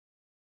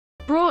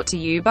brought to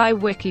you by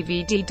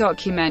WikiVD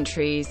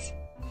Documentaries.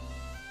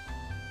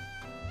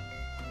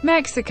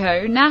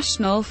 Mexico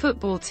national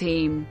football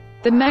team.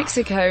 The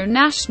Mexico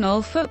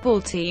national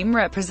football team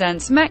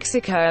represents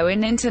Mexico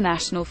in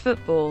international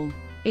football.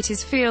 It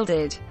is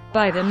fielded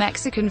by the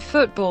Mexican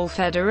Football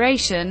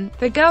Federation,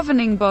 the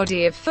governing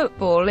body of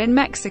football in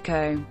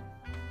Mexico,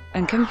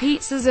 and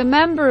competes as a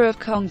member of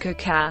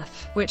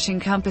CONCACAF, which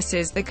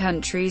encompasses the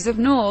countries of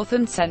North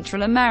and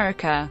Central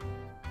America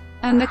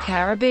and the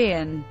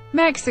Caribbean.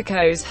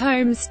 Mexico's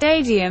home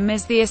stadium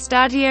is the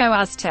Estadio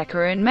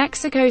Azteca in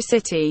Mexico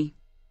City,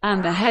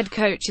 and the head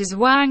coach is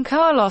Juan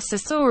Carlos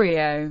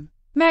Osorio.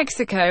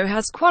 Mexico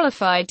has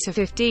qualified to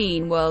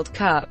 15 World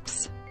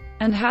Cups,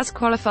 and has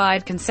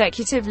qualified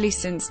consecutively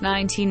since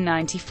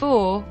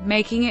 1994,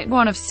 making it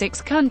one of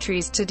 6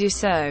 countries to do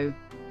so.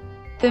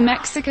 The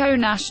Mexico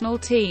national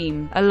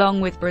team,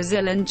 along with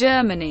Brazil and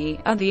Germany,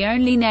 are the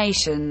only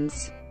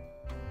nations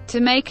to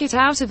make it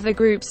out of the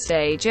group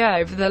stage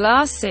over the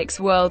last 6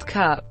 World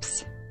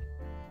Cups.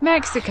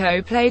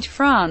 Mexico played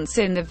France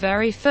in the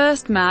very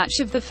first match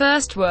of the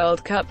first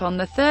World Cup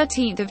on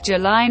 13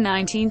 July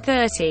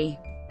 1930.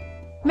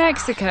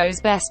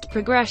 Mexico's best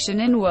progression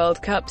in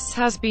World Cups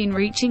has been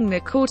reaching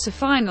the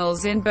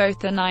quarter-finals in both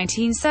the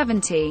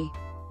 1970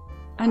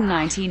 and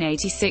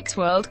 1986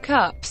 World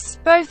Cups,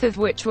 both of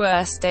which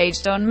were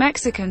staged on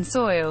Mexican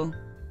soil.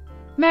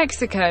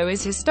 Mexico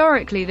is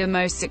historically the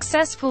most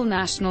successful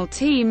national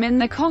team in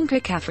the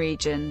CONCACAF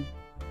region,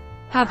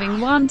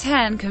 having won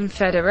 10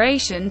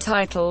 Confederation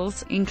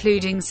titles,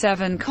 including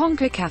 7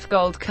 CONCACAF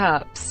Gold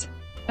Cups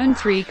and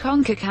 3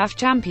 CONCACAF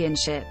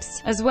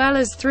Championships, as well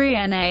as 3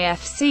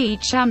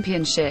 NAFC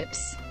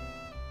Championships,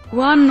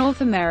 1 North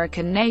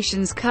American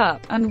Nations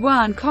Cup, and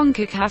 1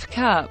 CONCACAF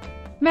Cup.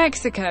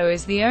 Mexico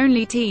is the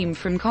only team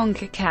from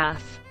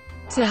CONCACAF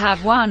to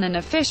have won an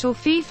official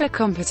FIFA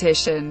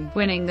competition,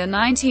 winning the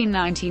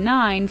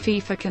 1999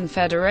 FIFA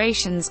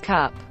Confederations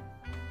Cup.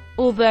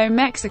 Although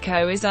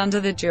Mexico is under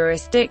the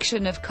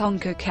jurisdiction of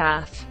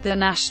CONCACAF, the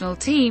national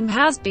team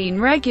has been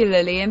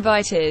regularly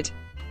invited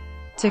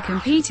to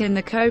compete in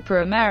the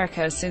Copa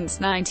America since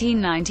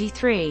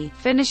 1993,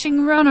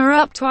 finishing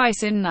runner-up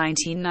twice in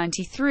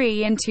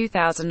 1993 and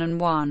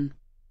 2001,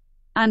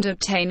 and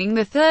obtaining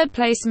the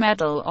third-place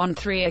medal on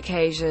 3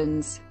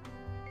 occasions.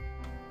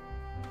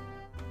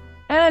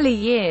 Early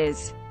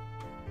years.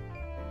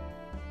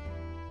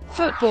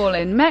 Football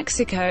in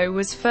Mexico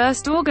was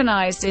first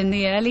organized in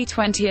the early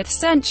 20th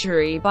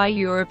century by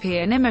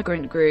European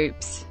immigrant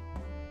groups,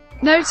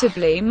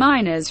 notably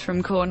miners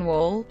from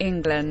Cornwall,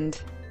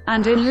 England,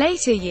 and in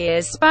later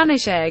years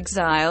Spanish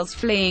exiles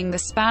fleeing the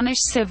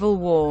Spanish Civil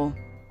War.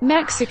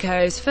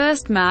 Mexico's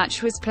first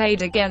match was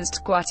played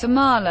against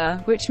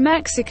Guatemala, which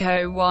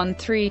Mexico won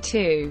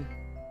 3-2.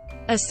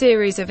 A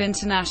series of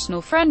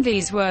international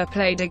friendlies were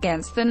played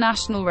against the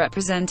national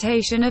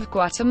representation of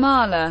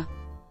Guatemala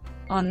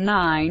on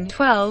 9,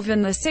 12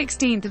 and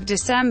 16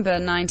 December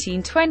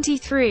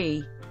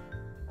 1923.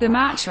 The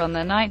match on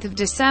 9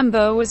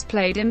 December was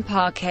played in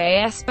Parque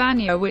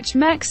España, which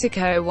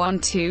Mexico won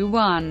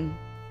 2-1.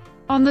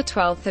 On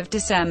 12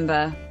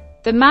 December,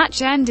 the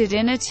match ended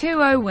in a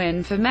 2-0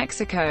 win for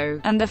Mexico,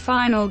 and the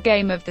final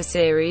game of the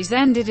series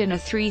ended in a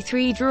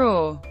 3-3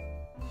 draw.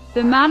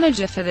 The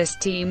manager for this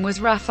team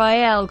was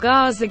Rafael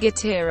Garza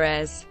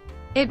Gutierrez.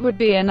 It would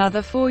be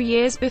another 4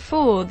 years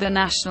before the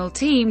national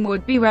team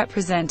would be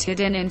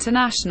represented in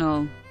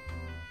international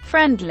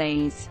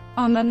friendlies.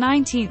 On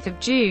 19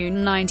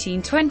 June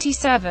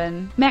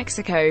 1927,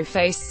 Mexico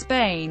faced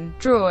Spain,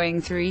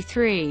 drawing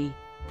 3-3.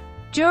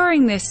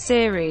 During this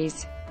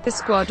series, the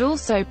squad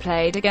also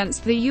played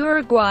against the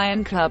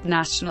Uruguayan club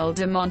Nacional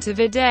de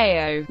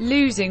Montevideo,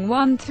 losing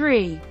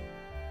 1-3.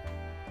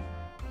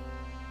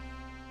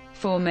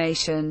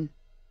 Formation.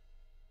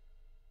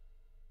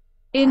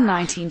 In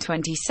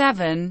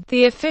 1927,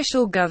 the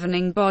official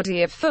governing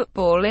body of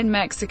football in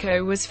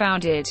Mexico was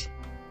founded.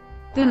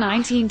 The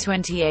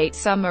 1928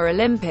 Summer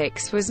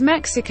Olympics was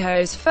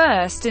Mexico's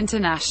first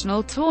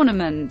international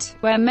tournament,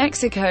 where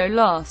Mexico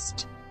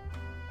lost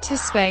to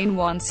Spain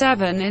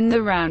 1-7 in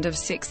the round of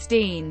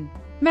 16.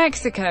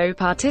 Mexico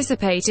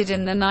participated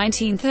in the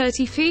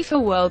 1930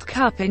 FIFA World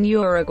Cup in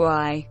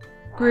Uruguay,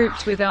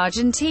 grouped with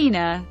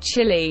Argentina,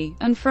 Chile,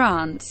 and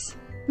France.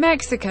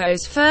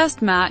 Mexico's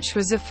first match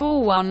was a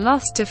 4-1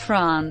 loss to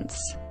France,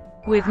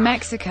 with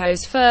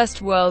Mexico's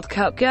first World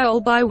Cup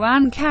goal by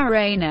Juan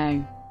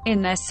Carreno.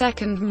 In their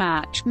second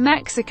match,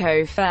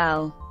 Mexico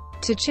fell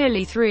to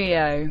Chile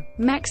 3-0.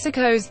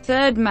 Mexico's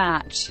third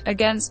match,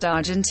 against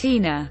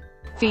Argentina,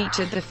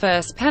 featured the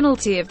first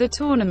penalty of the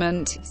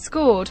tournament,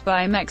 scored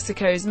by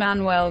Mexico's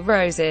Manuel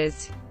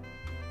Roses.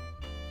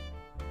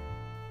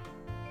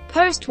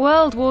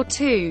 Post-World War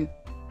II,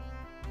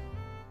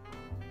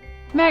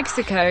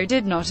 Mexico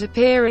did not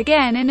appear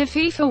again in a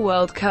FIFA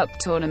World Cup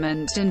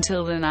tournament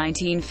until the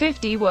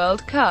 1950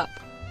 World Cup.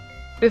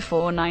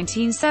 Before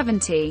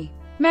 1970,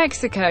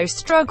 Mexico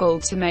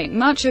struggled to make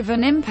much of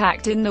an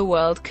impact in the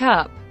World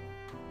Cup.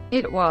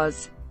 It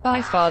was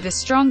by far the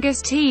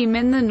strongest team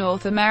in the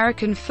North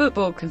American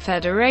Football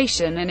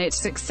Confederation and its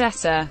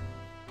successor,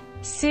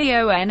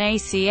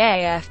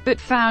 CONCACAF, but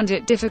found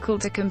it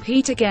difficult to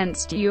compete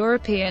against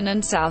European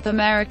and South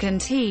American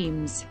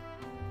teams.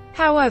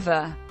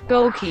 However,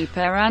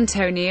 goalkeeper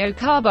Antonio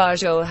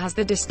Carbajal has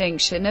the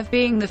distinction of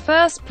being the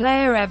first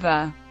player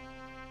ever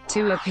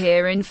to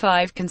appear in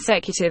 5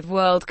 consecutive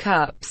World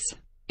Cups.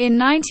 In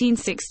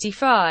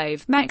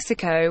 1965,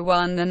 Mexico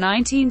won the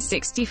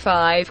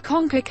 1965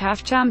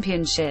 CONCACAF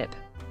Championship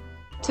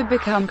to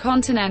become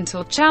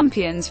continental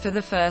champions for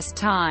the first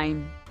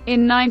time.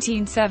 In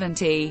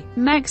 1970,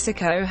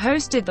 Mexico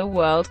hosted the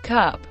World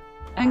Cup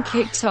and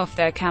kicked off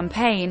their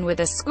campaign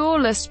with a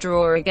scoreless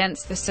draw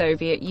against the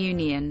Soviet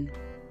Union.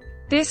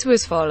 This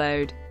was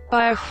followed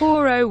by a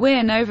 4-0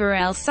 win over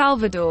El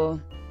Salvador.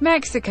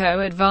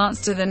 Mexico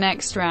advanced to the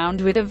next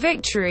round with a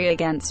victory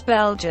against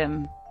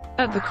Belgium.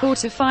 At the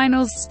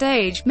quarter-finals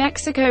stage,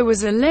 Mexico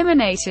was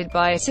eliminated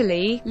by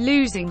Italy,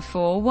 losing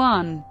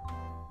 4-1.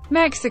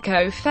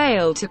 Mexico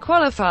failed to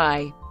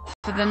qualify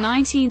for the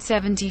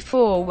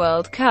 1974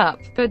 World Cup,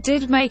 but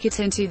did make it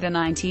into the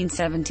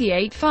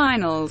 1978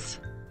 finals.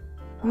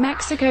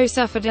 Mexico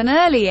suffered an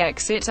early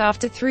exit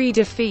after 3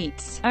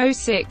 defeats: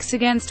 0-6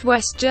 against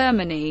West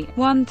Germany,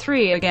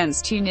 1-3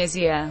 against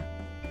Tunisia,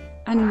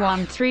 and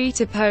 1-3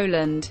 to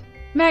Poland.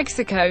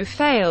 Mexico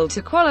failed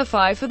to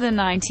qualify for the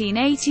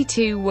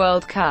 1982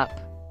 World Cup.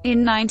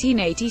 In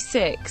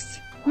 1986,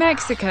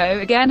 Mexico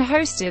again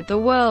hosted the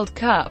World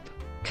Cup.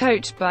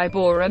 Coached by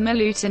Bora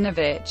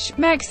Milutinovic,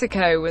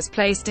 Mexico was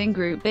placed in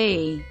Group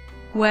B,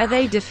 where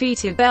they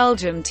defeated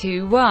Belgium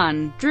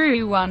 2-1,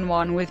 drew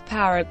 1-1 with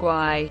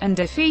Paraguay, and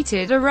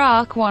defeated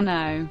Iraq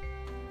 1-0.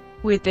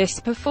 With this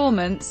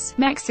performance,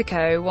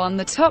 Mexico won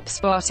the top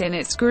spot in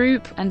its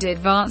group, and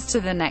advanced to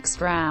the next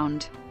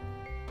round,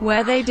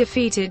 where they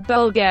defeated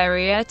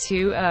Bulgaria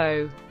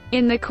 2-0.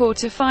 In the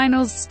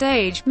quarter-finals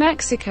stage,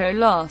 Mexico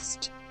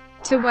lost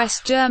to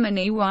West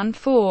Germany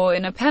 1-4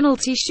 in a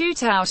penalty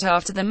shootout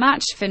after the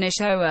match finish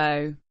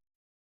 0-0.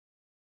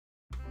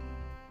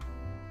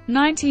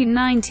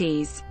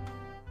 1990s.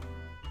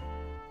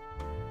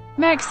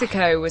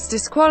 Mexico was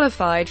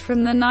disqualified from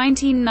the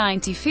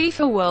 1990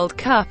 FIFA World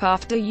Cup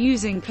after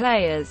using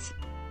players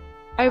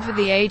over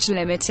the age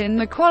limit in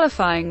the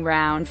qualifying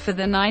round for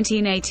the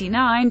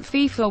 1989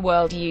 FIFA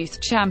World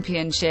Youth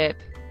Championship,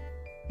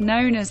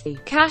 known as the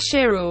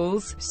cashier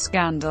rules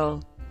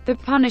scandal. The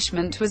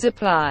punishment was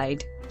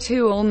applied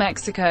to all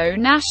Mexico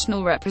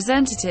national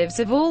representatives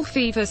of all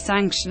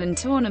FIFA-sanctioned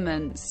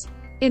tournaments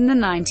in the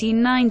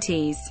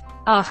 1990s.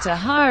 After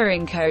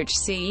hiring coach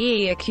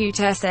Acute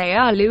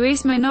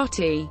Luis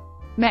Menotti,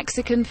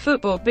 Mexican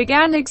football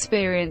began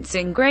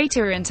experiencing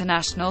greater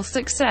international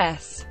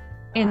success.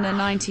 In the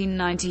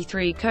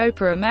 1993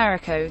 Copa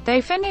America, they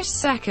finished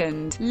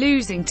second,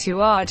 losing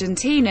to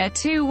Argentina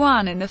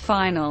 2-1 in the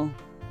final.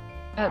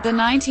 At the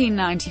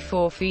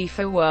 1994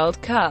 FIFA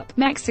World Cup,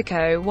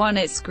 Mexico won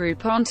its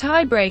group on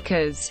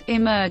tiebreakers,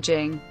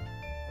 emerging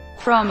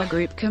from a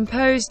group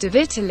composed of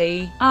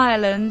Italy,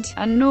 Ireland,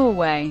 and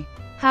Norway.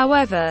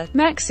 However,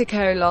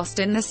 Mexico lost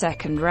in the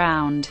second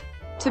round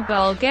to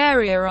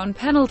Bulgaria on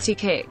penalty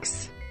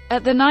kicks.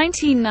 At the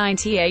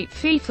 1998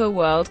 FIFA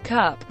World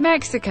Cup,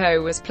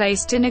 Mexico was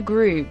placed in a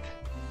group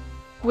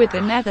with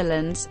the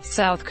Netherlands,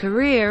 South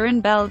Korea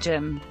and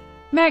Belgium.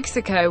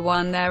 Mexico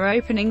won their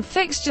opening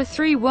fixture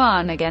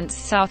 3-1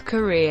 against South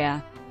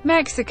Korea.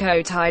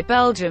 Mexico tied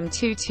Belgium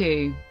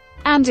 2-2,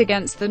 and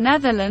against the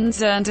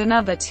Netherlands earned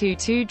another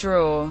 2-2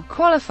 draw,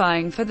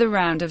 qualifying for the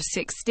round of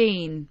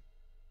 16.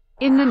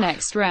 In the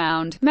next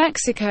round,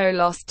 Mexico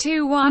lost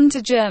 2-1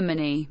 to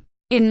Germany.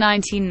 In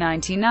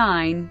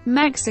 1999,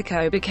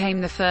 Mexico became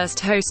the first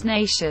host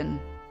nation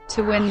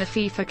to win the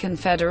FIFA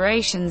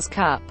Confederations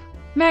Cup.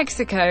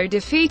 Mexico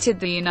defeated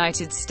the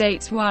United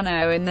States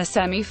 1-0 in the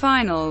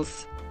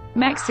semi-finals.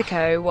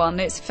 Mexico won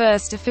its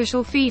first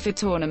official FIFA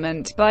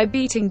tournament by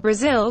beating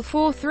Brazil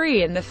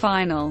 4-3 in the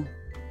final.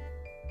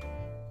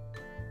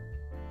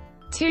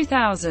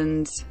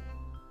 2000s.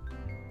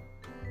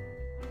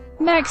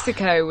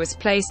 Mexico was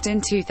placed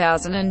in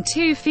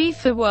 2002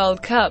 FIFA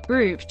World Cup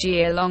Group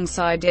G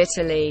alongside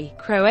Italy,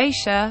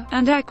 Croatia,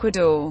 and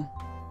Ecuador.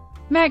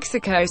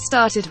 Mexico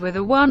started with a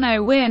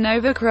 1-0 win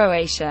over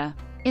Croatia.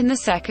 In the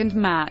second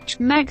match,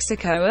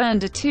 Mexico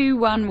earned a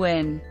 2-1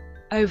 win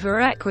over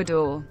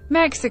Ecuador.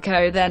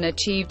 Mexico then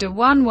achieved a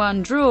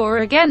 1-1 draw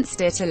against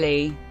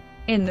Italy.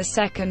 In the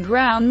second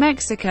round,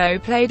 Mexico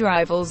played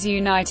rivals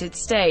United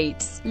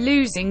States,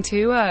 losing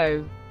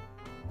 2-0.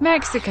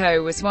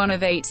 Mexico was one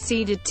of 8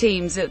 seeded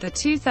teams at the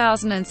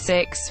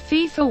 2006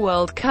 FIFA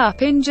World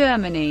Cup in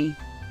Germany.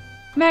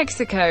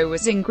 Mexico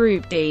was in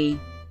Group D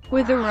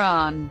with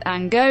Iran,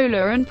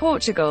 Angola and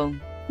Portugal.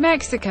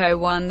 Mexico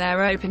won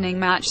their opening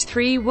match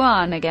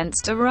 3-1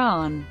 against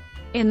Iran.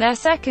 In their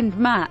second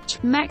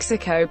match,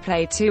 Mexico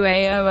played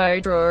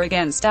 2-0 draw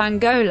against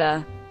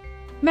Angola.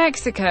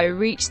 Mexico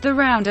reached the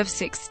round of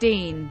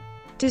 16,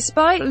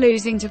 despite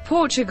losing to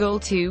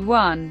Portugal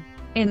 2-1.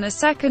 In the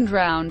second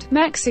round,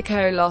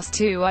 Mexico lost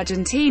to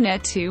Argentina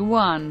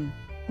 2-1.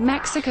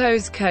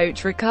 Mexico's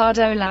coach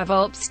Ricardo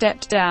Lavolpe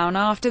stepped down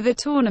after the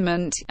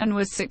tournament, and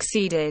was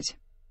succeeded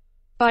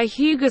by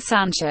Hugo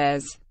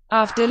Sanchez.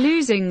 After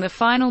losing the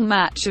final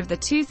match of the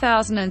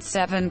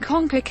 2007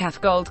 CONCACAF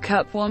Gold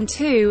Cup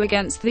 1-2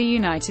 against the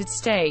United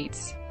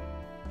States,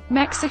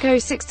 Mexico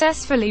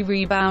successfully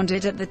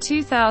rebounded at the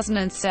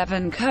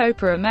 2007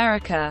 Copa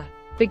America,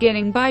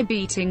 beginning by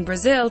beating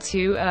Brazil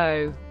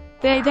 2-0.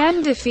 They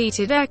then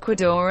defeated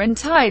Ecuador and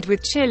tied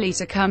with Chile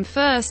to come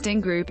first in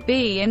Group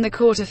B in the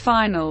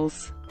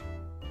quarter-finals.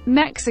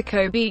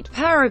 Mexico beat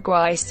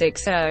Paraguay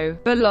 6-0,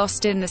 but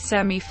lost in the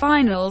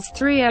semi-finals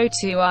 3-0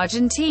 to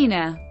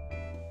Argentina.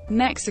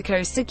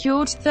 Mexico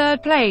secured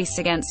third place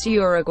against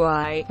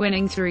Uruguay,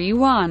 winning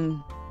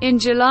 3-1. In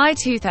July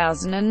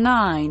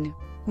 2009,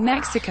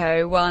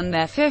 Mexico won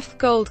their 5th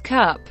Gold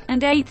Cup,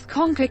 and 8th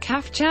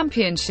CONCACAF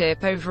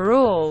championship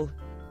overall,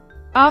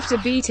 after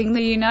beating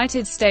the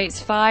United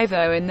States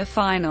 5-0 in the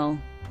final.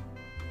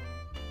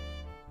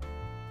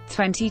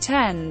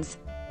 2010s.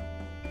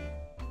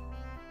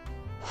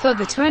 For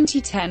the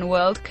 2010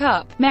 World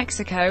Cup,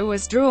 Mexico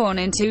was drawn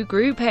into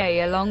Group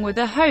A along with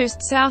the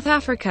host South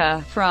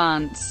Africa,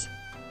 France,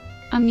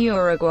 and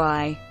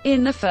Uruguay.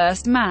 In the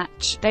first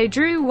match, they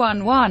drew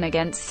 1-1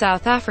 against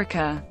South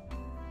Africa.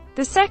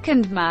 The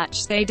second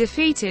match they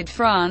defeated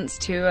France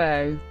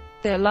 2-0.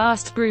 Their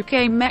last group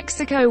game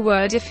Mexico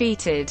were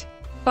defeated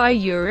by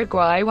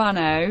Uruguay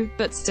 1-0,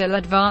 but still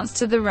advanced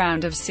to the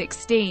round of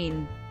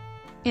 16.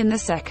 In the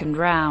second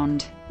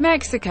round,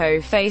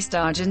 Mexico faced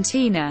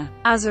Argentina.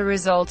 As a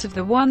result of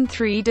the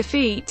 1-3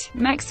 defeat,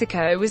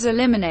 Mexico was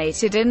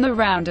eliminated in the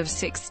round of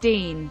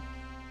 16.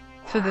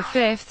 For the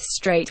 5th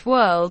straight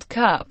World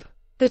Cup,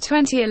 the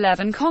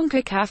 2011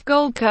 CONCACAF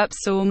Gold Cup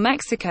saw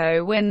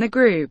Mexico win the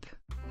group,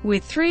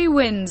 with 3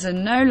 wins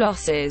and no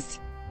losses.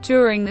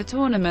 During the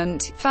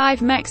tournament,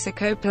 5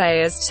 Mexico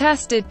players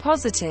tested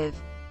positive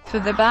for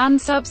the banned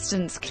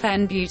substance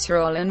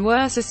clenbuterol and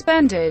were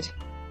suspended.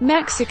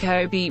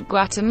 Mexico beat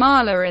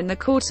Guatemala in the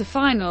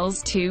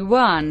quarter-finals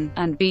 2-1,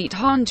 and beat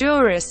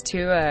Honduras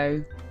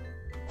 2-0.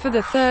 For the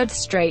 3rd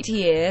straight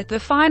year, the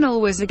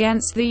final was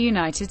against the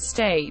United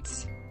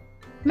States.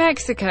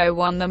 Mexico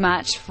won the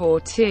match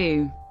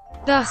 4-2,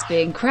 thus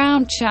being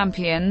crowned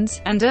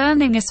champions, and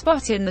earning a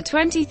spot in the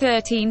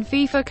 2013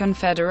 FIFA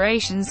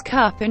Confederations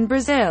Cup in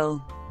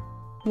Brazil,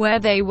 where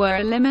they were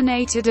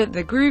eliminated at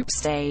the group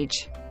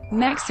stage.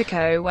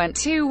 Mexico went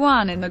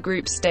 2-1 in the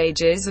group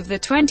stages of the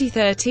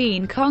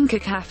 2013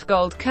 CONCACAF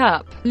Gold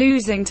Cup,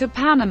 losing to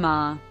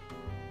Panama.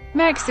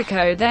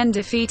 Mexico then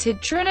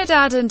defeated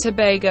Trinidad and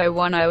Tobago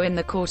 1-0 in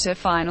the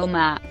quarter-final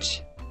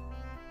match,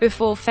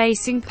 before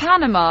facing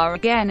Panama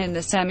again in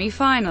the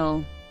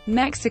semi-final.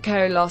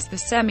 Mexico lost the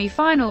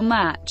semi-final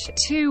match,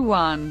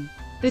 2-1.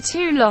 The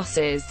 2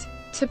 losses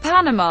to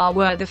Panama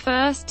were the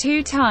first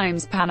 2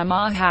 times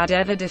Panama had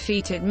ever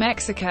defeated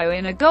Mexico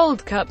in a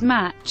Gold Cup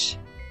match.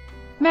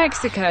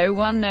 Mexico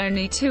won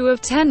only 2 of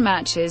 10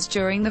 matches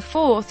during the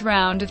 4th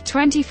round of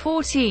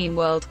 2014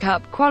 World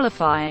Cup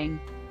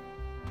qualifying,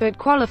 but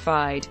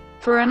qualified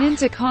for an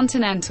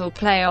intercontinental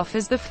playoff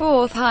as the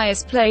 4th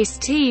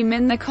highest-placed team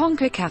in the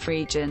CONCACAF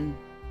region.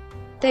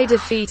 They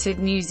defeated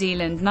New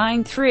Zealand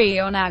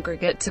 9-3 on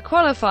aggregate to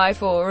qualify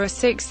for a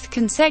 6th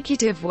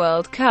consecutive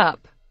World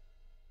Cup.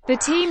 The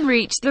team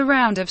reached the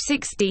round of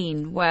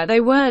 16, where they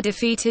were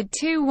defeated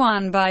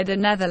 2-1 by the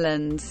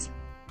Netherlands.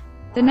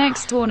 The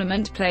next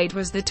tournament played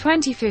was the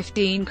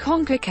 2015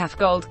 CONCACAF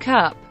Gold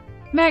Cup.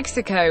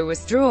 Mexico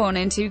was drawn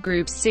into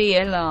Group C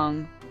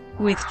along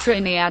with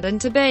Trinidad and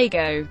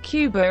Tobago,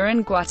 Cuba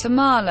and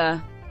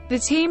Guatemala. The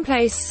team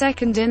placed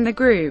second in the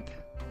group,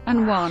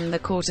 and won the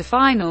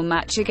quarter-final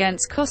match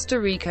against Costa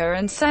Rica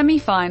and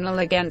semi-final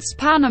against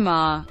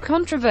Panama,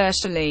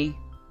 controversially.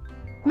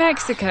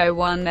 Mexico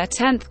won their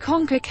 10th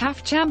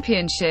CONCACAF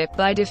championship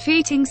by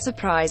defeating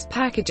surprise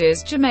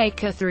packages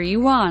Jamaica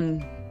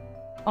 3-1.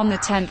 On the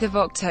 10th of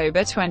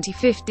October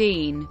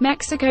 2015,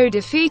 Mexico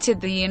defeated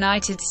the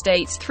United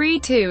States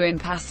 3-2 in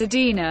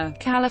Pasadena,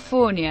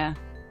 California,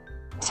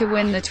 to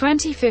win the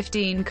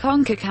 2015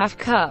 CONCACAF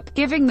Cup,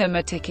 giving them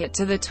a ticket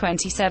to the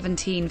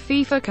 2017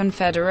 FIFA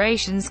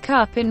Confederations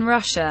Cup in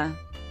Russia.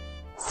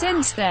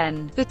 Since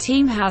then, the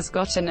team has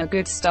gotten a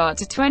good start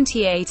to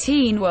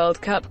 2018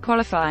 World Cup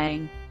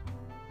qualifying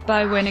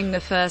by winning the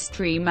first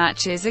 3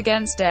 matches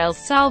against El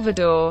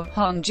Salvador,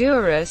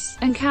 Honduras,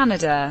 and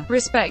Canada,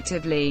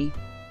 respectively.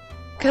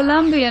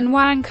 Colombian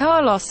Juan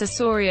Carlos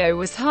Osorio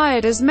was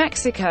hired as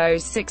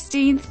Mexico's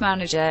 16th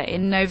manager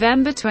in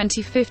November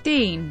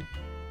 2015,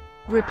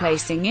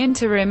 replacing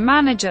interim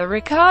manager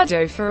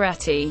Ricardo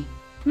Ferretti.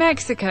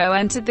 Mexico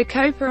entered the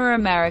Copa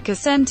America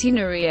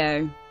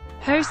Centenario,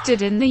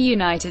 hosted in the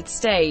United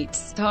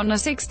States, on a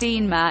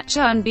 16-match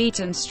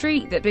unbeaten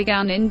streak that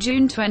began in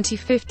June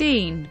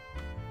 2015.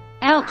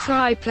 El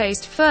Tri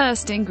placed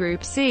first in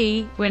Group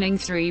C, winning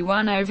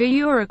 3-1 over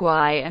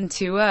Uruguay and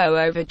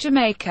 2-0 over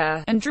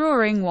Jamaica, and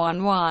drawing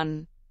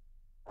 1-1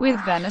 with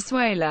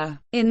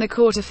Venezuela. In the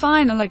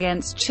quarter-final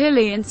against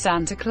Chile in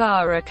Santa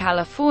Clara,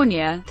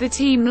 California, the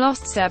team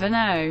lost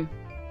 7-0.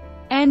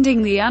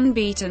 ending the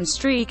unbeaten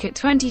streak at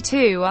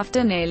 22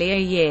 after nearly a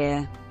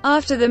year.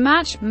 After the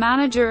match,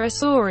 manager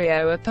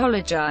Osorio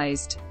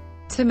apologized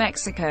to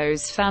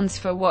Mexico's fans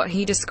for what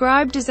he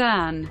described as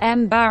an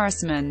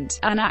embarrassment,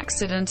 an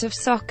accident of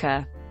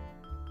soccer.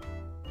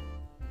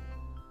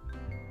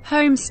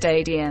 Home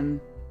stadium.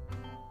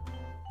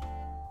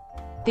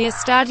 The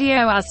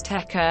Estadio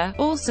Azteca,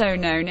 also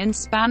known in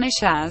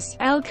Spanish as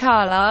El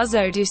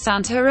Calazo de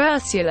Santa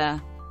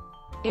Ursula,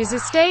 is a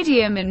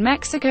stadium in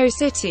Mexico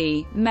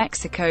City,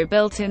 Mexico,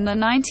 built in the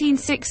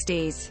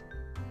 1960s.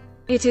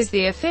 It is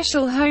the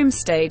official home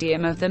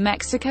stadium of the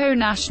Mexico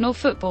national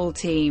football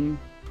team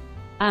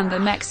and the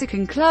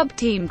Mexican club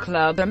team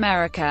Club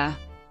America.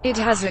 It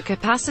has a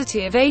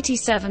capacity of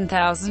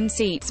 87,000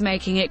 seats,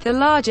 making it the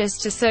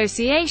largest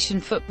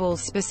association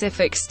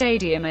football-specific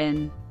stadium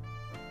in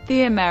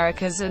the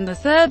Americas and the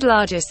third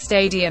largest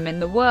stadium in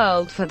the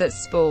world for that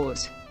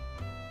sport.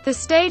 The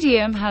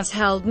stadium has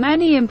held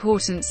many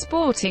important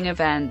sporting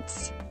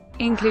events,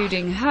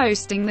 including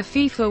hosting the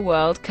FIFA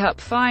World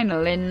Cup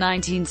final in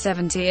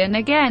 1970 and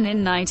again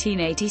in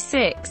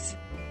 1986.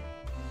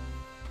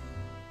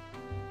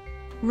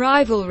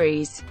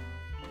 Rivalries.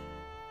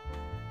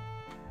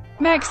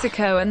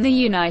 Mexico and the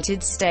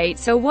United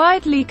States are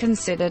widely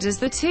considered as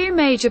the two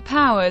major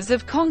powers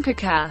of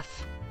CONCACAF.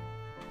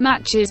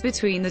 Matches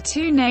between the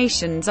two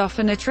nations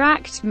often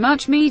attract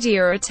much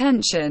media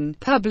attention,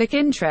 public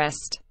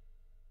interest,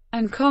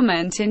 and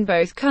comment in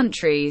both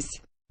countries.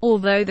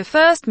 Although the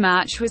first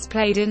match was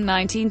played in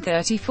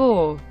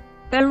 1934,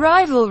 their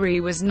rivalry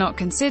was not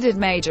considered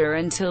major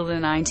until the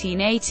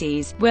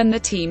 1980s, when the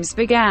teams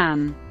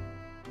began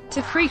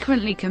to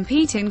frequently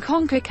compete in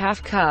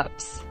CONCACAF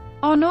Cups.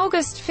 On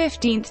August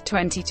 15,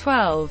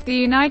 2012, the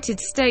United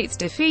States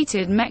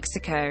defeated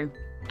Mexico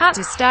at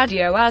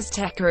Estadio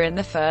Azteca in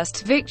the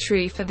first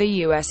victory for the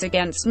U.S.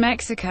 against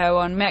Mexico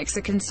on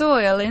Mexican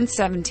soil in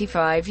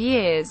 75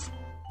 years.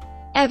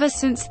 Ever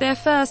since their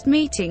first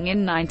meeting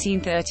in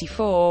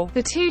 1934,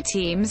 the two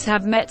teams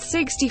have met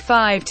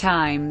 65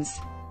 times,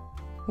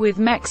 with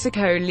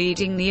Mexico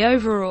leading the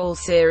overall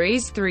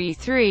series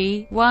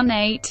 3-3,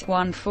 1-8,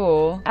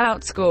 1-4,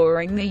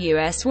 outscoring the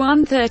U.S.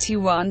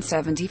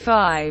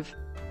 131-75.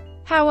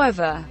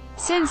 However,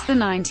 since the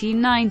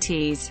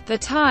 1990s, the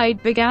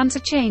tide began to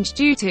change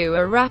due to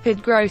a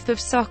rapid growth of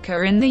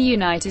soccer in the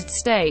United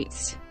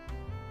States.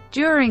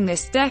 During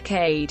this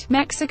decade,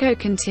 Mexico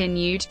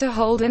continued to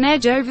hold an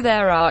edge over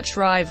their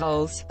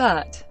arch-rivals,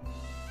 but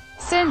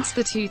since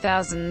the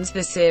 2000s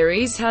the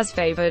series has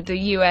favored the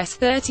U.S.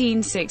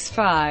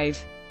 13-6-5.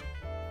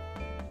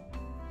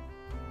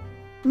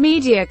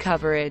 Media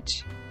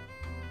coverage.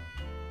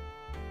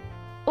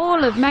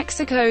 All of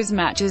Mexico's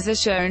matches are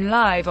shown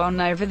live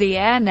on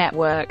over-the-air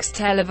networks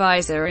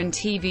Televisa and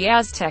TV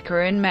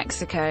Azteca in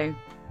Mexico.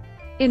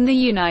 In the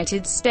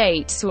United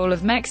States, all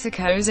of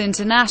Mexico's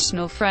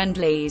international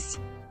friendlies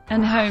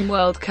and home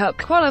World Cup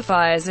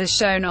qualifiers are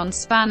shown on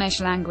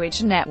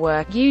Spanish-language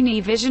network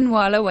Univision,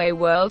 while away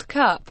World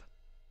Cup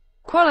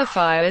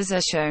qualifiers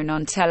are shown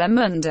on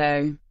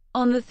Telemundo.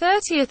 On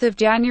 30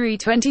 January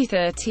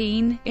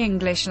 2013,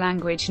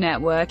 English-language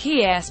network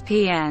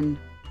ESPN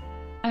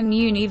and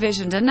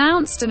Univision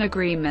announced an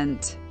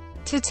agreement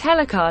to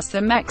telecast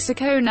the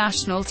Mexico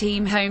national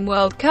team home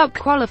World Cup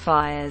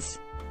qualifiers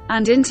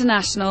and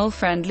international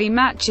friendly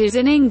matches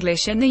in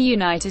English in the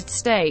United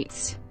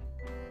States.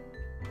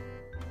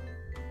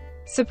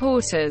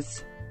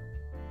 Supporters.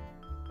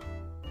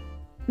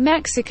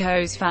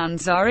 Mexico's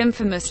fans are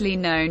infamously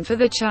known for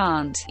the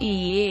chant,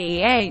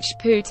 "EEH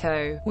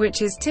puto,"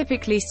 which is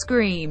typically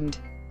screamed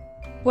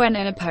when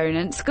an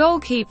opponent's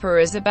goalkeeper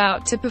is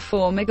about to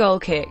perform a goal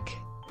kick,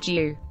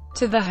 due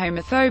to the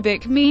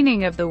homophobic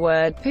meaning of the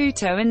word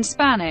puto in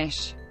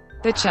Spanish.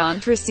 The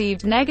chant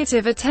received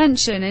negative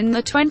attention in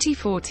the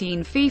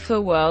 2014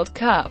 FIFA World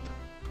Cup,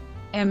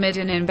 amid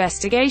an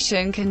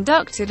investigation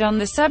conducted on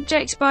the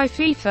subject by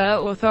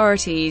FIFA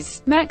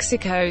authorities.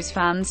 Mexico's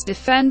fans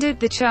defended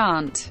the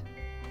chant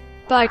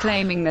by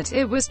claiming that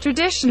it was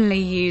traditionally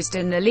used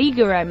in the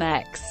Liga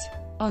MX.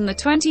 On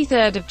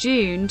 23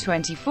 June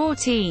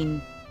 2014,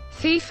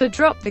 FIFA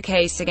dropped the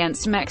case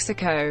against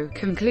Mexico,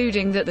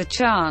 concluding that the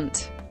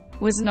chant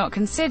was not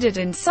considered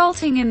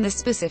insulting in the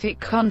specific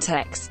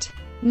context.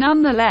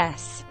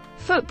 Nonetheless,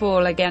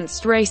 Football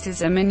Against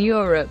Racism in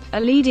Europe, a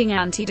leading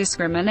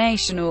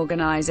anti-discrimination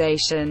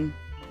organization,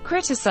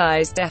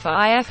 criticized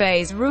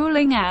FIFA's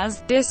ruling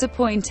as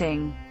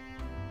disappointing.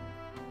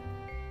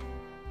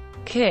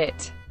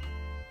 Kit.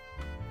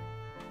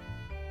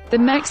 The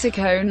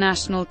Mexico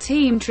national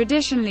team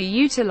traditionally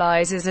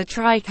utilizes a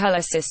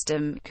tricolor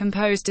system,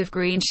 composed of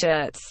green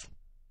shirts,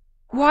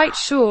 white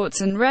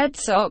shorts and red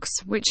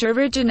socks, which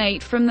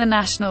originate from the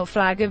national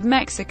flag of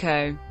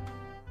Mexico,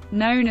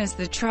 known as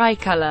the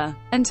tricolor.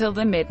 Until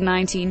the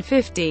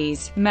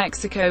mid-1950s,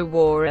 Mexico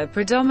wore a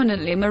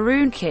predominantly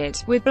maroon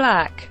kit, with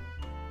black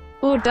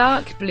or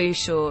dark blue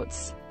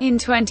shorts. In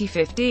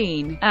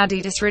 2015,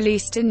 Adidas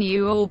released a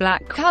new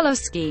all-black color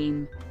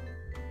scheme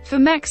for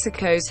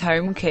Mexico's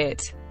home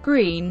kit.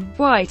 Green,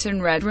 white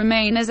and red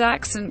remain as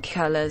accent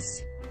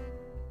colors.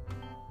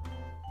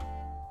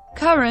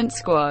 Current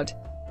squad.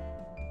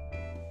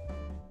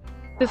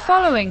 The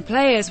following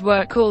players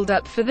were called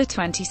up for the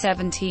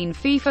 2017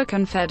 FIFA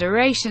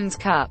Confederations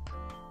Cup.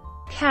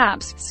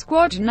 Caps,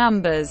 squad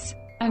numbers,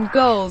 and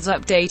goals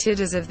updated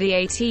as of the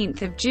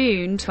 18th of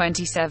June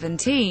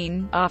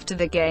 2017, after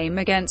the game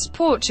against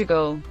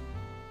Portugal.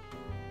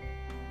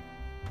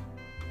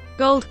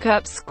 Gold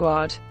Cup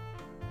squad.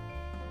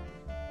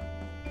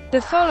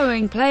 The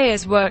following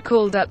players were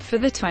called up for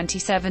the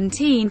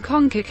 2017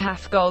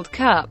 CONCACAF Gold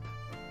Cup.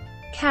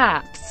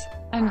 Caps,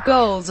 and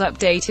goals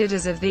updated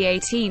as of the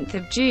 18th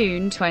of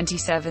June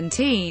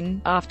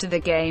 2017, after the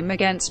game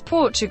against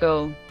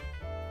Portugal.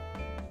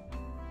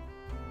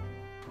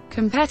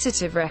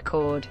 Competitive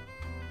record.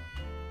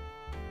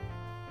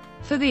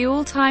 For the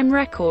all-time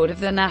record of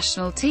the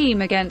national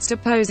team against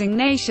opposing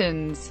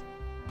nations,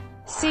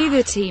 see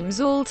the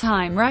team's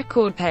all-time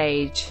record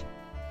page.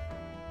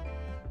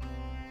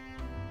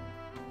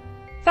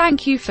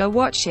 Thank you for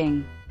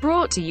watching.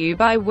 Brought to you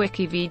by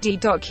WikiVD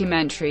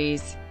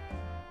Documentaries.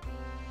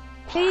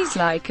 Please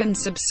like and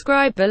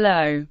subscribe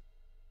below.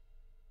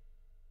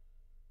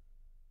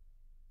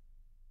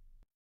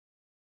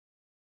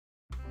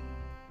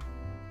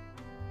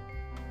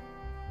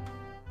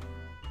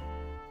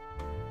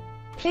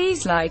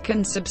 Please like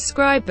and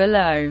subscribe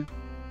below.